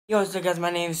Yo, what's up guys, my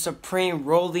name is Supreme.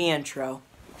 Roll the intro.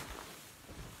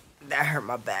 That hurt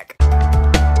my back.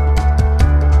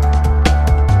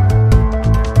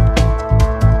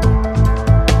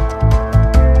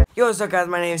 Yo, what's up guys,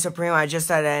 my name is Supreme. I just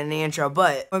said that in the intro,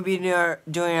 but I'm going to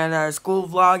be doing another school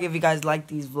vlog. If you guys like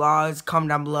these vlogs, comment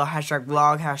down below, hashtag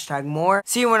vlog, hashtag more.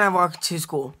 See you when I walk to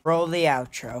school. Roll the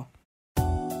outro.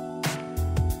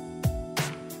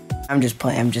 I'm just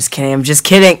playing, I'm just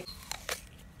kidding.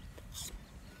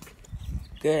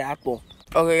 Good apple.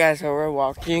 Okay guys, so we're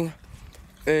walking.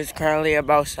 It's currently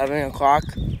about 7 o'clock.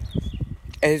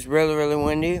 It's really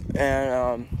windy,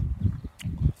 and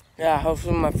yeah,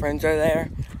 hopefully my friends are there.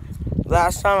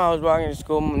 Last time I was walking to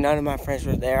school, none of my friends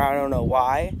were there. I don't know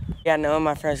why. Yeah, none of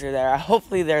my friends are there.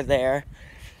 Hopefully they're there.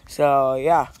 So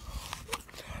yeah,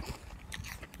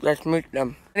 let's meet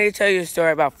them. I need to tell you a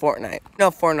story about Fortnite.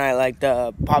 No, Fortnite, like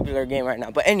the popular game right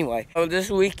now. But anyway, so this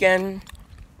weekend,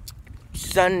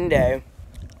 Sunday,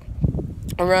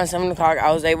 around 7 o'clock,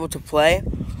 I was able to play.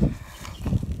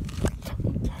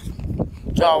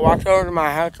 So I walked over to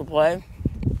my house to play.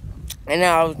 And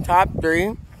then I was top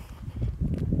 3.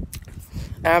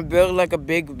 And I built like a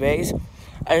big base.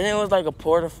 I think it was like a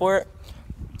porta fort.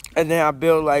 And then I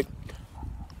built like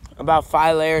about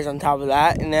 5 layers on top of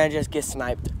that. And then I just get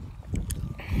sniped.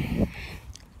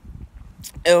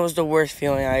 It was the worst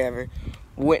feeling I ever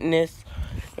witnessed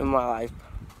in my life.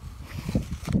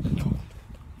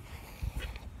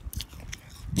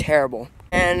 Terrible.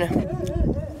 And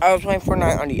I was playing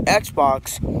Fortnite on the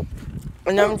Xbox,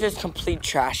 and I'm just complete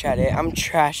trash at it. I'm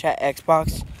trash at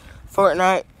Xbox.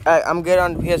 Fortnite, I'm good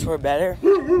on the PS4 better.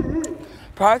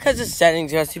 Probably because of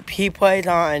settings. Because he plays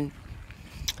on,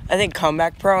 I think,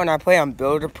 Comeback Pro, and I play on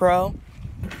Builder Pro.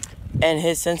 And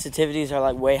his sensitivities are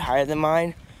like way higher than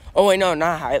mine. Oh wait, no,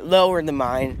 not high, lower than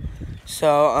mine.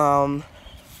 So,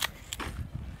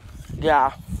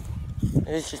 yeah,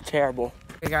 it's just terrible.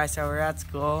 Hey guys, so we're at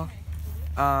school.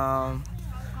 Vlogger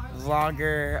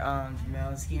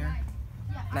Jamel's here.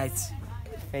 Nice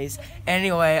face.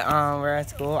 Anyway, we're at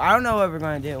school. I don't know what we're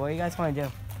gonna do. What do you guys want to do?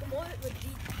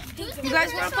 You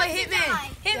guys want to play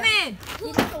Hitman? Hitman!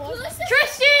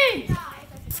 Tristan!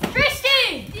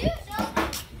 Tristan!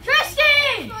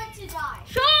 Tristan!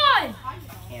 Sean!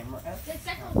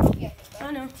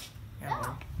 I know.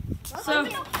 So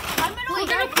we're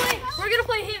gonna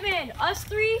play Hitman. Us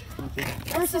 3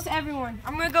 versus everyone.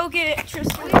 I'm gonna go get it,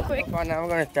 Tristan, real quick. Well, now I'm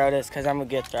gonna throw this because I'm a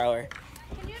good thrower.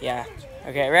 Yeah.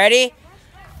 Okay, ready?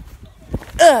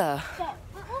 Ugh.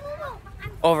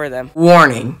 Over them.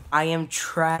 Warning. I am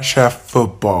trash at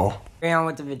football. Carry on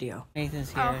with the video.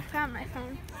 Nathan's here. Oh, found my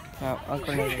phone. Oh,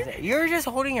 Uncle Nathan's there. You were just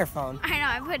holding your phone. I know.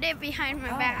 I put it behind my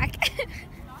back.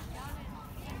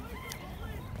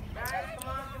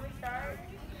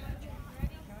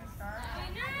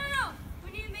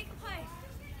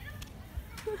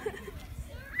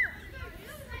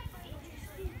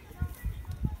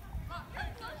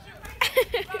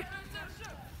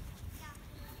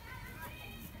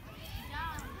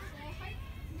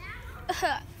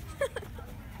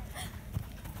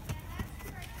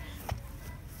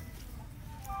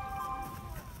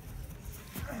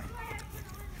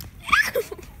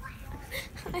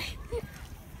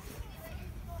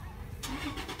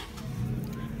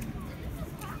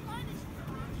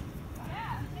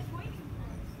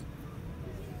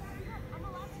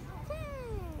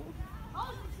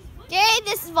 Jay,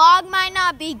 this vlog might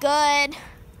not be good.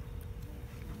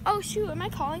 Oh shoot, am I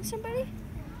calling somebody?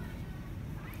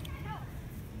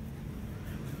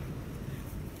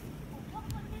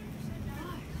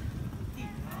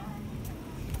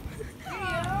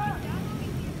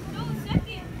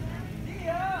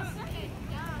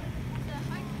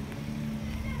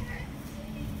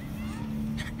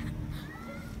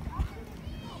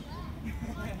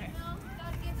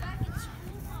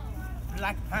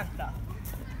 Black Panther.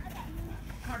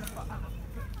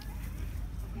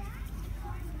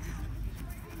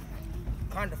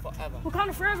 Wakanda forever.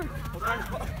 Wakanda forever. Wakanda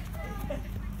forever.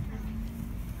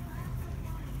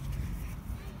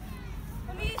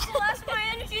 Let me use the last of my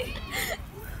energy.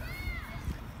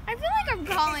 I feel like I'm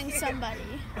calling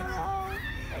somebody. Hello?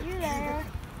 Are you there?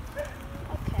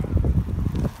 Okay.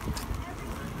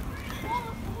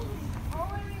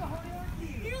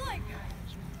 You're like,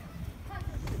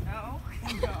 No.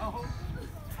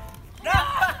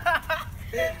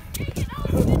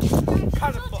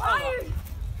 Wakanda forever.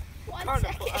 One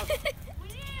second.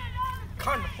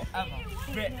 Wakanda forever.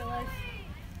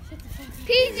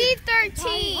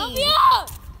 PG-13. help me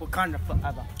out! Wakanda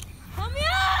forever. Help me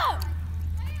out!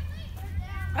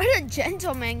 What a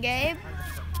gentleman, Gabe.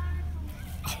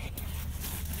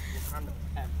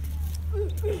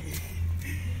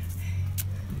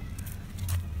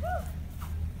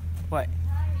 What?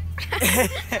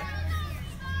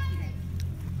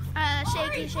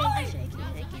 Shaky, shaky, shaky,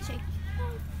 shaky, shaky.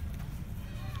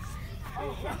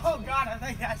 Oh God, I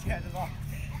think that's the ball.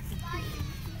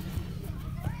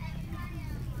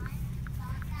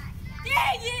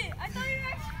 Dang it! I thought you were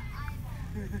actually...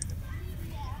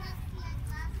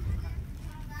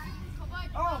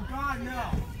 Oh God,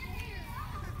 no!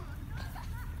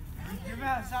 You're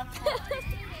about to stop.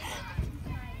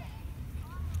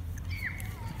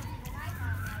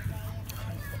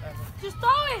 Just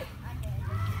throw it!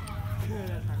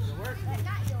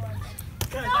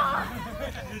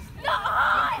 No!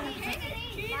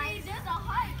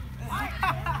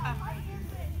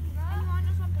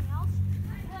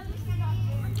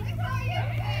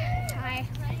 Hi.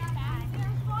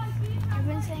 I've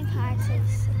been saying hi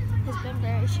since it's been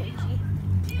very shaky.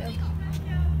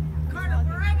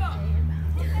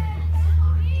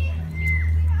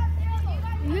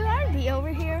 You gotta be over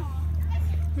here.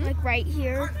 Like right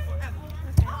here.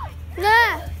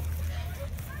 Nah!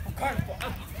 I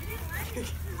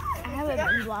haven't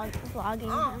been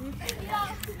vlogging him.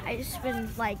 I just been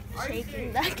like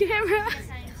shaking that camera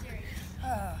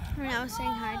when I was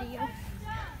saying hi to you.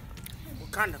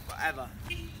 Wakanda forever.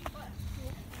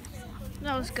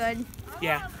 That was good.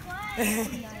 Yeah.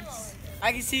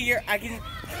 I can see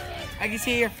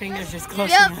your fingers just close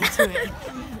Yep. enough to it.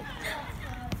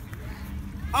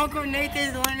 Uncle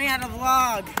Nathan's learning how to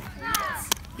vlog.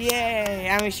 Yay!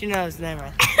 I mean, she knows. Never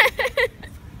mind.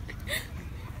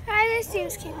 Hi, this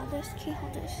seems. Can you hold this? Can you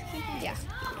hold this? Can you hold this? Yeah.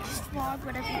 Just vlog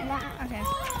whatever you want. Okay.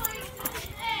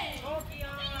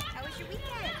 How was your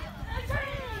weekend?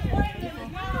 Thank you.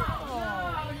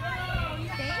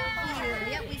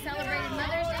 Yep, we celebrated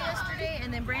Mother's Day yesterday and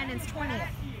then Brandon's 20th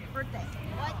birthday.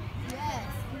 What? Yes.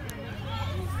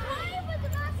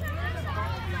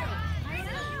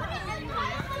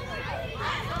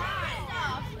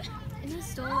 Is he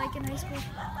still like in high school?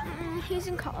 He's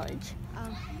in college.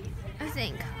 I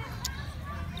think.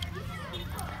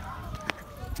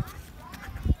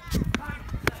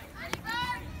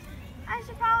 I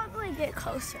should probably get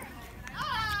closer.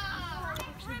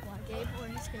 Gabe, or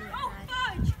he's gonna get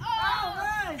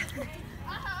mad.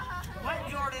 What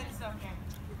Jordan's okay?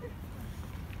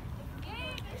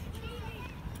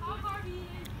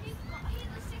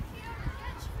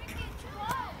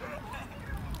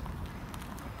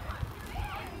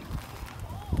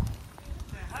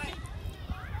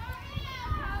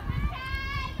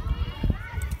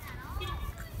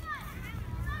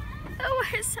 Oh,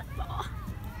 where's the ball?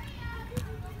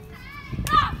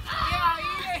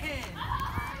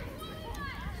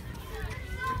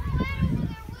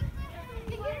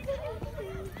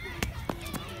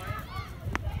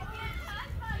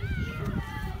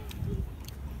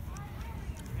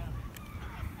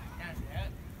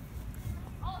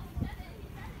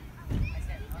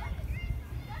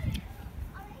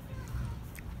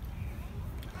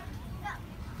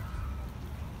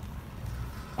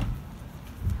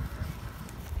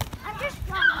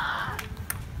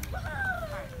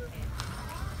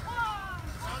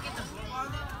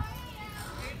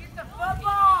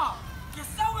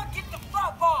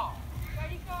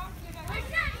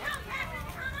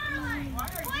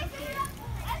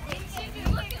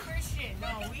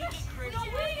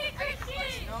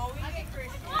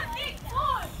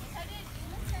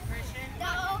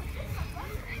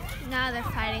 Now they're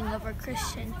fighting over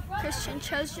Christian. Christian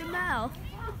chose Jamal.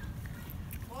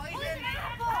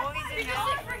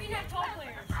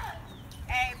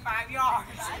 Hey, 5 yards.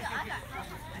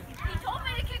 He told me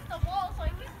to kick the ball, so I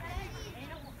kicked it.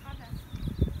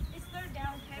 It's third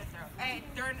down, okay? Hey,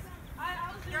 third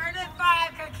and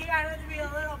 5. Keon to be a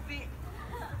little bit.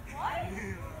 What?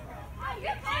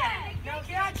 No,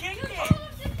 Keon kicked it.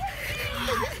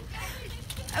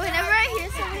 Whenever I hear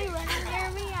somebody running near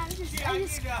me, I just Keon,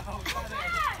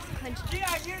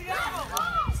 you know.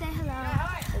 say hello.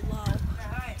 Hello.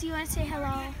 Do you want to say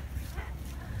hello?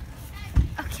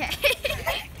 Okay.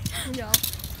 No.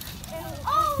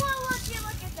 Oh, well,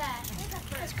 look at that.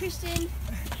 That's Christian.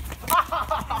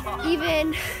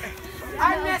 Even.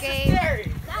 Unnecessary.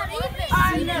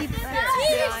 He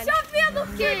shoved me on the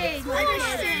Gabe,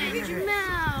 Christian,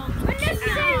 Jamal,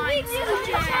 Unnecessary.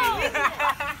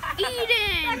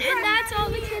 Eden, and that's all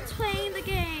the kids playing the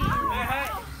game.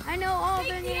 I know all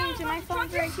their names, and my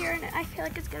phone's right here, and I feel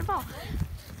like it's gonna fall.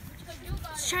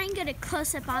 Let's try and get a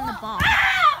close-up on the ball.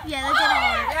 Yeah, that didn't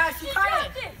work. Yeah, she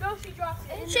caught it. No, she dropped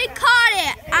it. She caught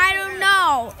it. I don't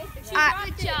know.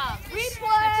 Good job.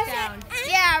 Replay. Touchdown.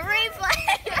 Yeah,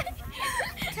 replay.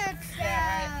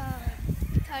 Touchdown.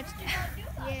 Touchdown.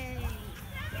 Yay.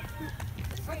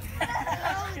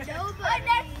 Oh, nobody.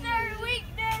 Unnecessary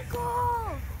weakness.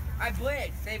 I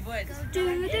blitzed. They blitzed. Do,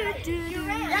 do, do, do.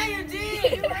 Yeah, you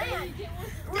did. You ran.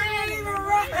 We didn't even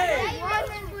run.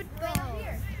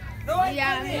 No, I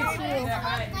Yeah, didn't. me too.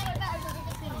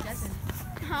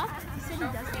 Huh?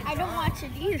 I don't watch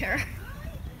it either.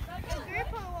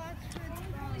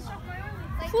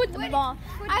 Football.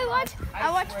 I watch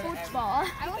football.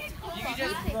 You can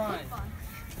just run.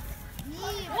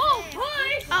 Whoa,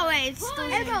 push! Oh wait, it's still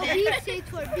MLB stands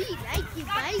for beat. Nike.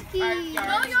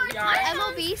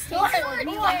 MLB stands for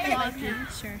Milwaukee.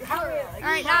 Sure. All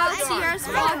right, now let's see yours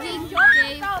vlogging.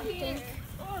 Dave.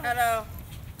 Hello.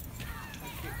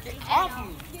 Get off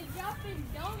me.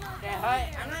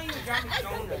 I'm not even dropping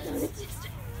donuts.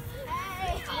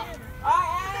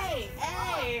 Oh, hey.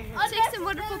 Take some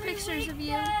wonderful pictures of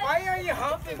you. Why are you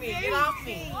humping me? Get off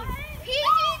me.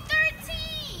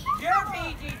 PG-13. You're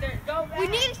PG-13. Go back. We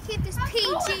need to keep this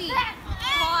PG.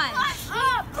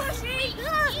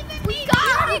 We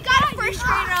got a first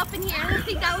grader up in here. I don't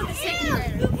think that was a second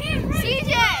grader.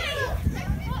 CJ.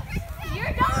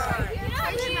 You're done.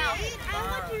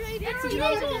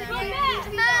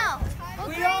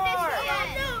 We are.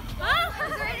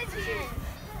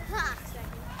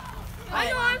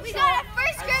 We got a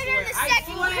first grader and a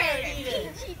second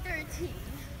grader. PG-13.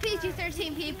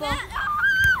 PG-13 people.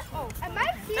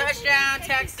 Touchdown,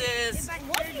 Texas.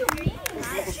 What do you mean?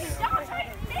 Stop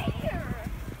right there.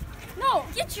 No,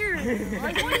 get your.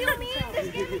 Like, what do you mean?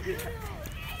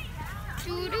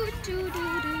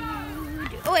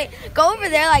 Oh wait, go over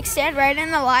there, like stand right in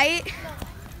the light.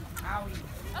 Owie.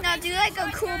 Now do like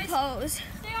a cool pose.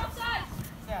 Stay outside.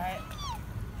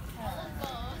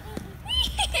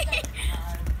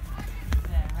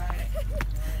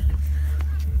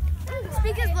 It's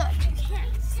because look, you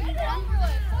can't see them.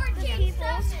 The people.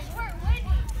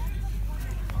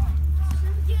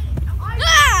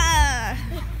 Ah!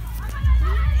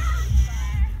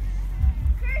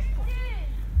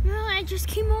 No, I just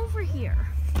came over here.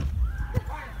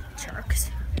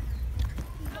 Jerks.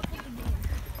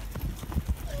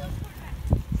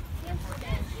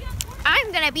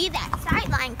 I'm gonna be that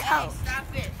sideline coach. Stop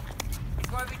it. It's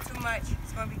going to be too much.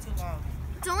 It's going to be too long.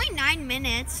 It's only 9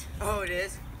 minutes. Oh, it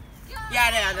is?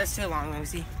 Yeah, that's too long. Let me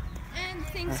see. And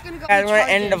things gonna go. Guys, I'm going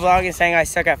to end the vlog and saying I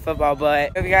suck at football,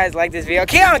 but if you guys like this video,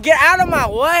 Keon, get out of my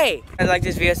way. If you guys like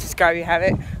this video, subscribe if you have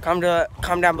it.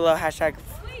 Comment down below,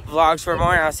 #vlogs for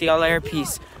more, and I'll see y'all later.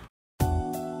 Peace.